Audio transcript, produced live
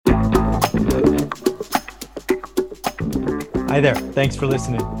Hi there. Thanks for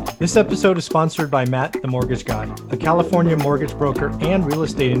listening. This episode is sponsored by Matt, the Mortgage Guy, a California mortgage broker and real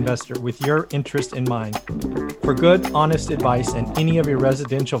estate investor with your interest in mind. For good, honest advice and any of your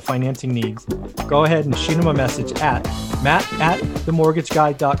residential financing needs, go ahead and shoot him a message at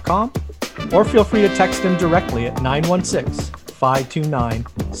matt@themortgageguy.com or feel free to text him directly at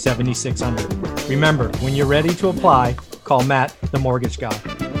 916-529-7600. Remember, when you're ready to apply, call Matt, the Mortgage Guy.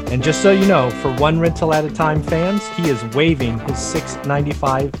 And just so you know, for One Rental at a Time fans, he is waiving his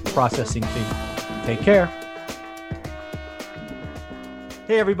 $6.95 processing fee. Take care.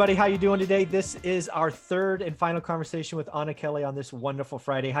 Hey everybody, how you doing today? This is our third and final conversation with Anna Kelly on this wonderful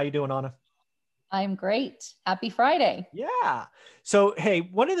Friday. How you doing, Anna? I'm great. Happy Friday. Yeah. So, hey,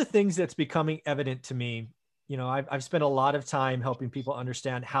 one of the things that's becoming evident to me, you know, I've spent a lot of time helping people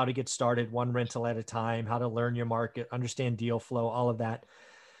understand how to get started one rental at a time, how to learn your market, understand deal flow, all of that.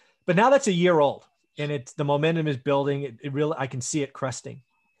 But now that's a year old and the momentum is building. It really, I can see it cresting.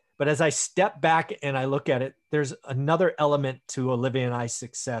 But as I step back and I look at it, there's another element to Olivia and I's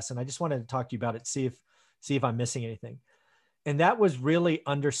success. And I just wanted to talk to you about it, see if I'm missing anything. And that was really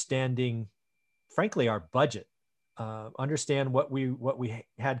understanding, frankly, our budget, understand what we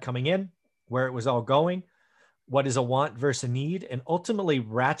had coming in, where it was all going, what is a want versus a need, and ultimately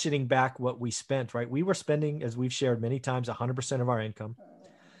ratcheting back what we spent, right? We were spending, as we've shared many times, 100% of our income.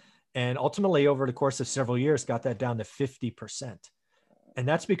 And ultimately, over the course of several years, got that down to 50%. And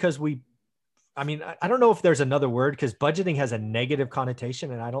that's because I don't know if there's another word, because budgeting has a negative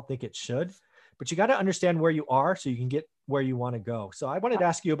connotation, and I don't think it should. But you got to understand where you are so you can get where you want to go. So I wanted to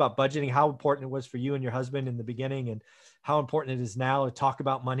ask you about budgeting, how important it was for you and your husband in the beginning, and how important it is now to talk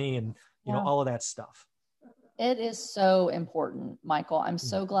about money and, you know, all of that stuff. It is so important, Michael. I'm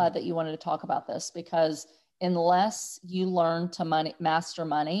so glad that you wanted to talk about this, because unless you learn to master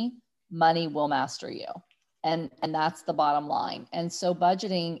money, money will master you. And that's the bottom line. And so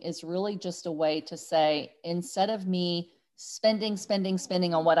budgeting is really just a way to say, instead of me spending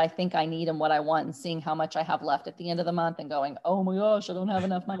on what I think I need and what I want and seeing how much I have left at the end of the month and going, oh my gosh, I don't have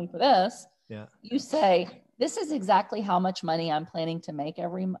enough money for this. Yeah. You say, this is exactly how much money I'm planning to make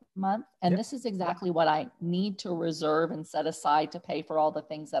every month. And this is exactly what I need to reserve and set aside to pay for all the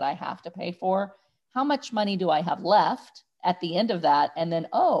things that I have to pay for. How much money do I have left at the end of that? And then,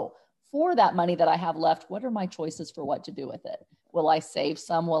 for that money that I have left, what are my choices for what to do with it? Will I save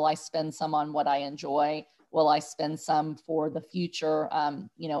some? Will I spend some on what I enjoy? Will I spend some for the future, and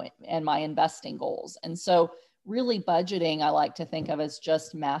my investing goals? And so really budgeting, I like to think of as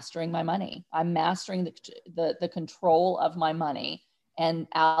just mastering my money. I'm mastering the control of my money and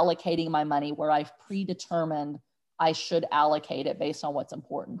allocating my money where I've predetermined I should allocate it based on what's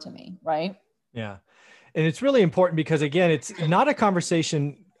important to me, right? Yeah. And it's really important because, again, it's not a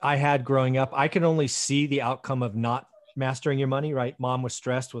conversation I had growing up. I could only see the outcome of not mastering your money, right? Mom was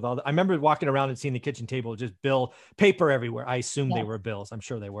stressed with I remember walking around and seeing the kitchen table, just paper everywhere. I assumed they were bills. I'm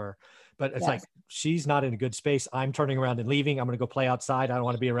sure they were, but it's like, she's not in a good space. I'm turning around and leaving. I'm going to go play outside. I don't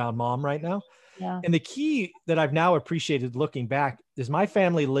want to be around Mom right now. Yeah. And the key that I've now appreciated looking back is my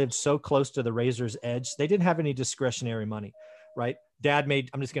family lived so close to the razor's edge. They didn't have any discretionary money, right? Dad made,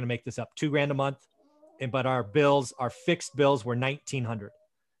 I'm just going to make this up, $2,000 a month. But our fixed bills were $1,900.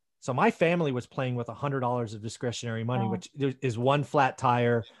 So my family was playing with $100 of discretionary money, which is one flat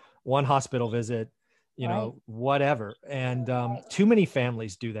tire, one hospital visit, whatever. And too many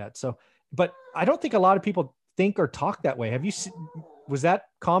families do that. So, but I don't think a lot of people think or talk that way. Was that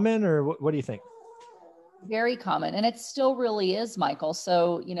common, or what do you think? Very common. And it still really is, Michael.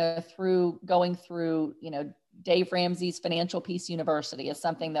 So, through going through, Dave Ramsey's Financial Peace University is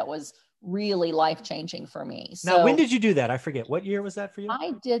something that was really life-changing for me. So now, when did you do that? I forget. What year was that for you?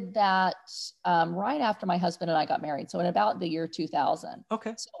 I did that right after my husband and I got married. So in about the year 2000.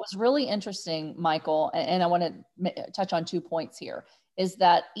 Okay. So it was really interesting, Michael. And I want to touch on 2 points here, is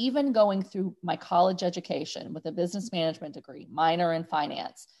that even going through my college education with a business management degree, minor in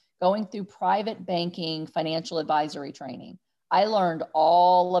finance, going through private banking, financial advisory training, I learned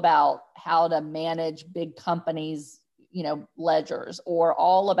all about how to manage big companies, ledgers, or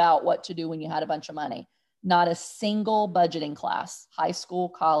all about what to do when you had a bunch of money. Not a single budgeting class, high school,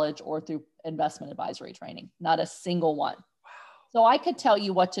 college, or through investment advisory training, not a single one. Wow. So I could tell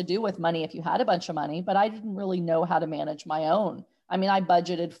you what to do with money if you had a bunch of money, but I didn't really know how to manage my own. I mean, I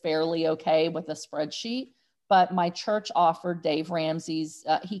budgeted fairly okay with a spreadsheet, but my church offered Dave Ramsey's,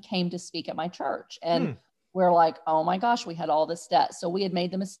 he came to speak at my church, and we're like, oh my gosh, we had all this debt. So we had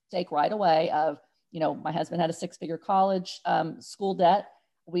made the mistake right away of, my husband had a 6-figure college school debt.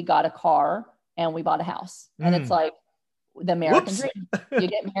 We got a car and we bought a house. And it's like, The American Whoops. dream. You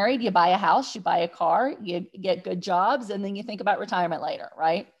get married, you buy a house, you buy a car, you get good jobs, and then you think about retirement later,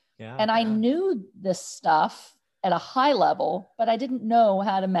 right? Yeah. And I knew this stuff at a high level, but I didn't know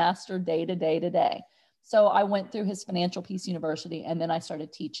how to master day to day to day. So I went through his Financial Peace University, and then I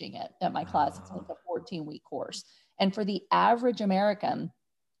started teaching it at my class. It's like a 14-week course. And for the average American,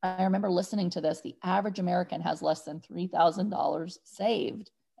 I remember listening to this, the average American has less than $3,000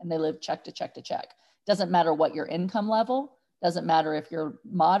 saved, and they live check to check to check. Doesn't matter what your income level, doesn't matter if you're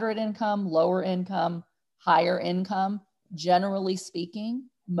moderate income, lower income, higher income. Generally speaking,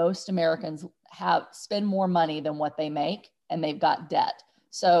 most Americans spend more money than what they make, and they've got debt.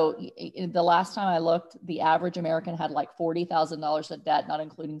 So the last time I looked, the average American had like $40,000 of debt, not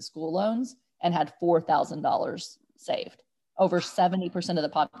including school loans, and had $4,000 saved, over 70% of the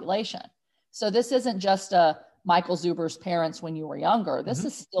population. So this isn't just Michael Zuber's parents when you were younger. This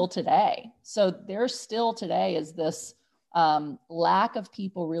is still today. So there's still today is this lack of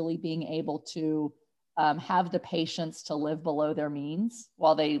people really being able to have the patience to live below their means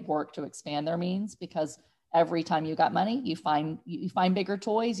while they work to expand their means, because every time you got money, you find bigger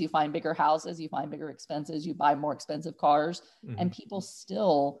toys, you find bigger houses, you find bigger expenses, you buy more expensive cars, and people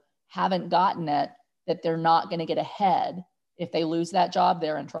still haven't gotten it that they're not going to get ahead. If they lose that job,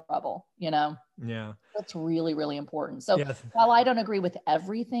 they're in trouble, Yeah. That's really, really important. So while I don't agree with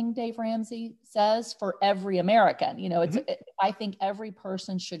everything Dave Ramsey says for every American, I think every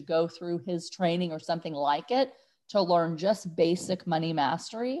person should go through his training or something like it to learn just basic money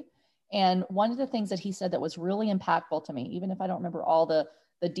mastery. And one of the things that he said that was really impactful to me, even if I don't remember all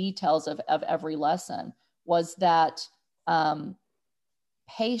the details of every lesson, was that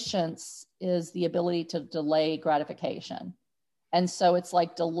patience is the ability to delay gratification. And so it's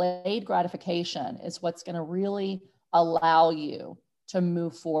like delayed gratification is what's going to really allow you to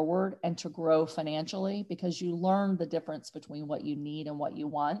move forward and to grow financially, because you learn the difference between what you need and what you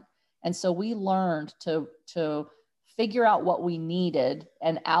want. And so we learned to figure out what we needed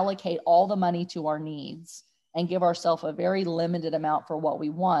and allocate all the money to our needs and give ourselves a very limited amount for what we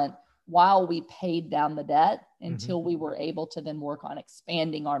want, while we paid down the debt until we were able to then work on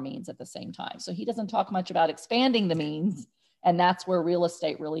expanding our means at the same time. So he doesn't talk much about expanding the means. And that's where real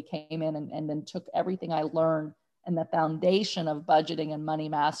estate really came in and then took everything I learned and the foundation of budgeting and money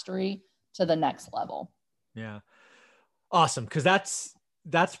mastery to the next level. Yeah. Awesome. Because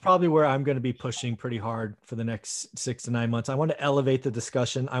that's probably where I'm going to be pushing pretty hard for the next 6 to 9 months. I want to elevate the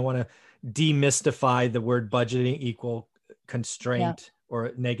discussion. I want to demystify the word budgeting equal constraint or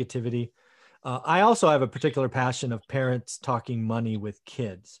negativity. I also have a particular passion of parents talking money with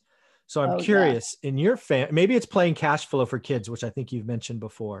kids. So I'm curious, in your family, maybe it's playing cash flow for kids, which I think you've mentioned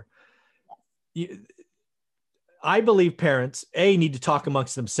before. I believe parents, need to talk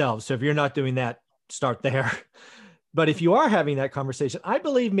amongst themselves. So if you're not doing that, start there. But if you are having that conversation, I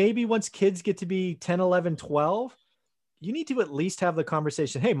believe maybe once kids get to be 10, 11, 12, you need to at least have the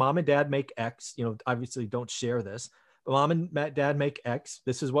conversation. Hey, mom and dad make X, obviously don't share this, but mom and dad make X.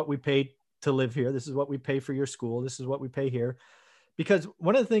 This is what we paid to live here. This is what we pay for your school. This is what we pay here. Because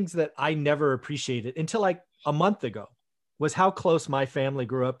one of the things that I never appreciated until like a month ago was how close my family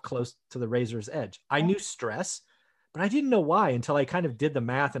grew up, close to the razor's edge. I knew stress, but I didn't know why until I kind of did the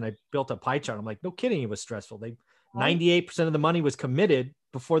math and I built a pie chart. I'm like, no kidding, it was stressful. 98% of the money was committed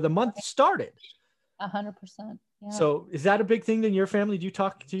before the month started. 100%. Yeah. So is that a big thing in your family? Do you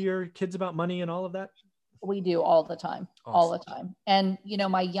talk to your kids about money and all of that? We do all the time, all the time. And,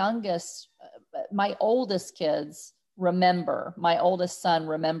 my oldest kids remember, my oldest son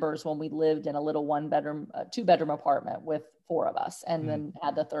remembers when we lived in a little 2-bedroom apartment with 4 of us and then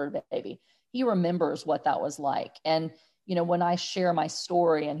had the 3rd baby. He remembers what that was like. And, when I share my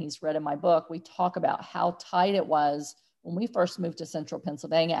story and he's read in my book, we talk about how tight it was when we first moved to central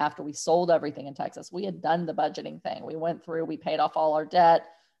Pennsylvania after we sold everything in Texas. We had done the budgeting thing. We went through, we paid off all our debt,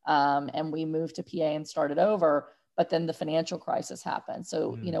 and we moved to PA and started over. But then the financial crisis happened.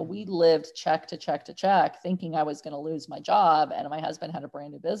 So, we lived check to check to check, thinking I was going to lose my job. And my husband had a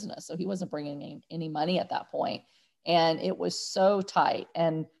brand new business. So he wasn't bringing in any money at that point. And it was so tight.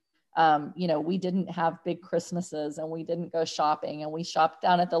 And, we didn't have big Christmases and we didn't go shopping, and we shopped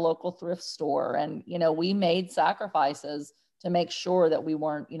down at the local thrift store. And, we made sacrifices to make sure that we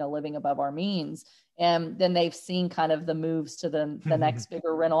weren't, living above our means. And then they've seen kind of the moves to the next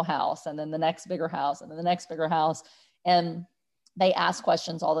bigger rental house, and then the next bigger house, and then the next bigger house. And they ask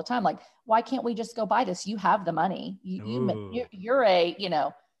questions all the time, like, why can't we just go buy this? You have the money. You're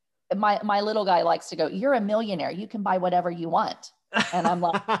a, my little guy likes to go, you're a millionaire. You can buy whatever you want. And I'm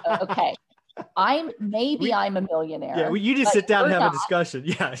like, okay, I'm a millionaire. Yeah, you just sit down and have a discussion.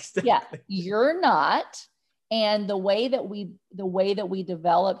 Yeah, exactly. Yeah, you're not. And the way that we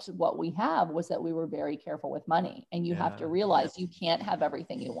developed what we have was that we were very careful with money. And you have to realize you can't have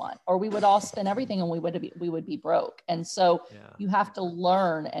everything you want, or we would all spend everything and we would be broke. And so you have to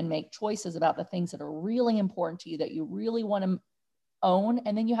learn and make choices about the things that are really important to you, that you really want to own,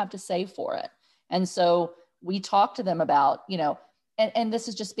 and then you have to save for it. And so we talk to them about, and this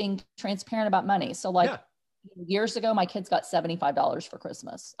is just being transparent about money. So like years ago, my kids got $75 for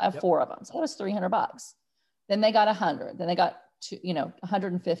Christmas. I have 4 of them. So that was $300. Then they got 100. Then they got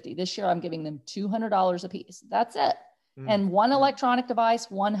 150. This year I'm giving them $200 a piece. That's it. And one electronic device,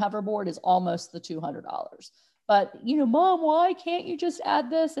 one hoverboard is almost the $200. But, Mom, why can't you just add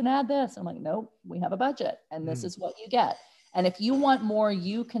this and add this? I'm like, nope, we have a budget and this is what you get. And if you want more,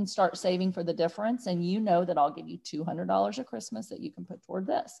 you can start saving for the difference. And you know that I'll give you $200 at Christmas that you can put toward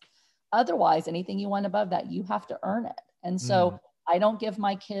this. Otherwise, anything you want above that, you have to earn it. And so I don't give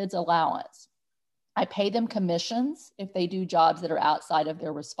my kids allowance. I pay them commissions if they do jobs that are outside of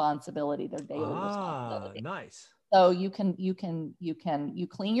their responsibility, their daily responsibility. Nice. So you clean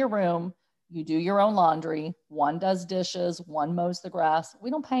your room, you do your own laundry. One does dishes, one mows the grass. We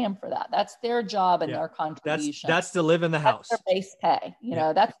don't pay them for that. That's their job and their contribution. That's to live in the house. That's their base pay.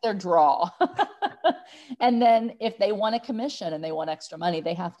 That's their draw. And then if they want a commission and they want extra money,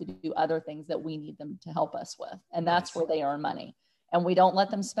 they have to do other things that we need them to help us with. And that's where they earn money. And we don't let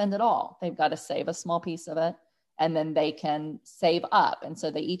them spend it all. They've got to save a small piece of it, and then they can save up. And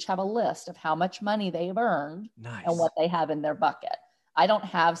so they each have a list of how much money they've earned and what they have in their bucket. I don't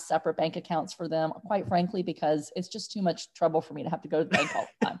have separate bank accounts for them, quite frankly, because it's just too much trouble for me to have to go to the bank all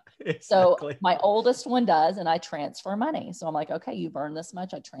the time. Exactly. So my oldest one does, and I transfer money. So I'm like, okay, you've earned this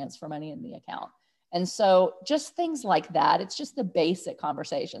much. I transfer money in the account. And so just things like that. It's just the basic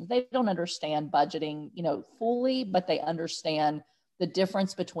conversations. They don't understand budgeting, fully, but they understand the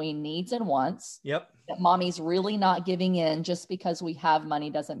difference between needs and wants. Yep. That mommy's really not giving in just because we have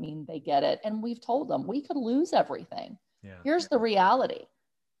money doesn't mean they get it. And we've told them we could lose everything. Yeah. Here's the reality.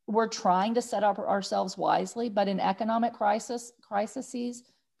 We're trying to set up ourselves wisely, but in economic crises,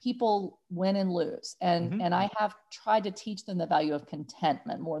 people win and lose. And I have tried to teach them the value of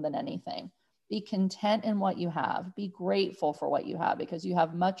contentment more than anything. Be content in what you have. Be grateful for what you have, because you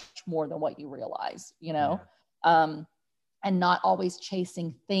have much more than what you realize, and not always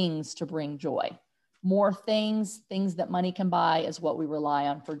chasing things to bring joy. More things that money can buy is what we rely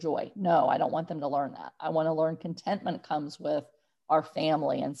on for joy. No, I don't want them to learn that. I want to learn contentment comes with our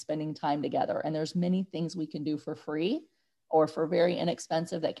family and spending time together. And there's many things we can do for free or for very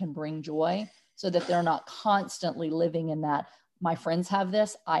inexpensive that can bring joy, so that they're not constantly living in that, my friends have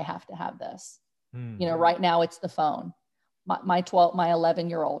this, I have to have this. Right now it's the phone. My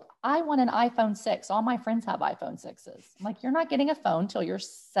 11-year-old, I want an iPhone 6. All my friends have iPhone 6s. I'm like, you're not getting a phone till you're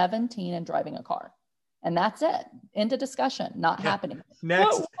 17 and driving a car. And that's it. End of discussion. Not happening.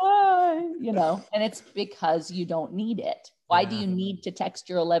 Next. Why? And it's because you don't need it. Why do you need to text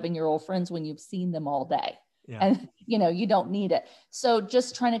your 11-year-old friends when you've seen them all day? Yeah. And, you don't need it. So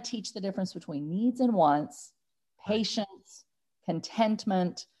just trying to teach the difference between needs and wants, patience,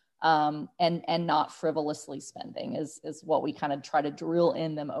 contentment, and not frivolously spending is what we kind of try to drill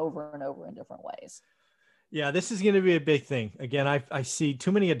in them over and over in different ways. Yeah, this is going to be a big thing. Again, I see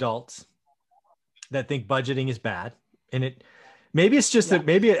too many adults that think budgeting is bad, and maybe it's just that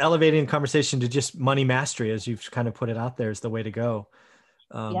maybe elevating the conversation to just money mastery, as you've kind of put it out there, is the way to go.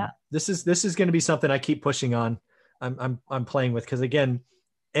 This is going to be something I keep pushing on. I'm playing with, because again,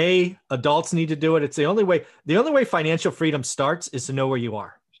 adults need to do it. It's the only way financial freedom starts is to know where you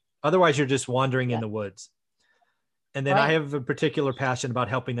are. Otherwise, you're just wandering in the woods. And then I have a particular passion about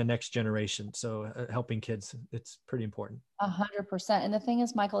helping the next generation. So helping kids, it's pretty important. 100%. And the thing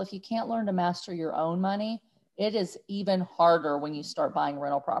is, Michael, if you can't learn to master your own money, it is even harder when you start buying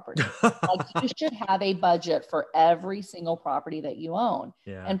rental property. Like, you should have a budget for every single property that you own.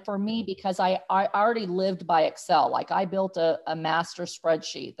 Yeah. And for me, because I already lived by Excel, like I built a master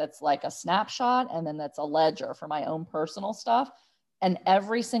spreadsheet that's like a snapshot, and then that's a ledger for my own personal stuff. And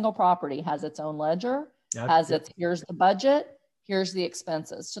every single property has its own ledger, here's the budget, here's the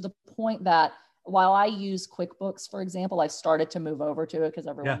expenses, to the point that while I use QuickBooks, for example, I started to move over to it because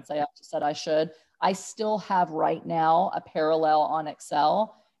everyone said I should. I still have right now a parallel on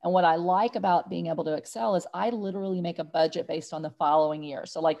Excel. And what I like about being able to Excel is I literally make a budget based on the following year.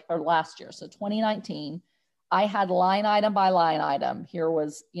 So last year, so 2019, I had line item by line item. Here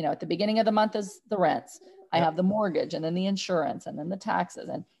was, at the beginning of the month is the rents. I have the mortgage, and then the insurance, and then the taxes.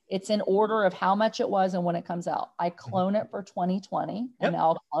 And it's in order of how much it was and when it comes out. I clone it for 2020, and now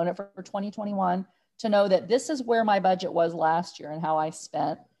I'll clone it for 2021 to know that this is where my budget was last year and how I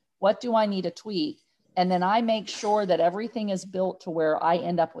spent. What do I need to tweak? And then I make sure that everything is built to where I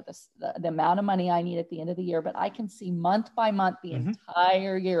end up with the amount of money I need at the end of the year, but I can see month by month the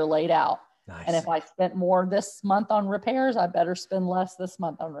entire year laid out. Nice. And if I spent more this month on repairs, I better spend less this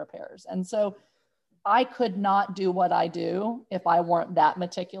month on repairs. And so I could not do what I do if I weren't that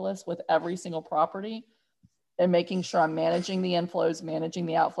meticulous with every single property and making sure I'm managing the inflows, managing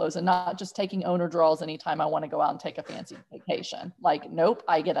the outflows, and not just taking owner draws anytime I want to go out and take a fancy vacation. Like, nope,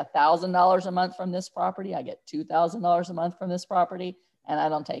 I get $1,000 a month from this property. I get $2,000 a month from this property, and I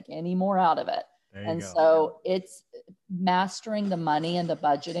don't take any more out of it. And so it's mastering the money and the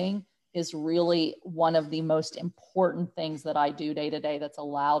budgeting is really one of the most important things that I do day to day that's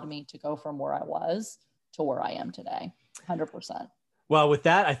allowed me to go from where I was to where I am today. 100%. Well, with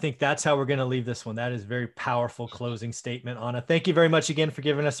that, I think that's how we're going to leave this one. That is a very powerful closing statement, Anna. Thank you very much again for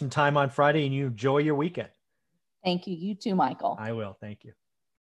giving us some time on Friday, and you enjoy your weekend. Thank you. You too, Michael. I will. Thank you.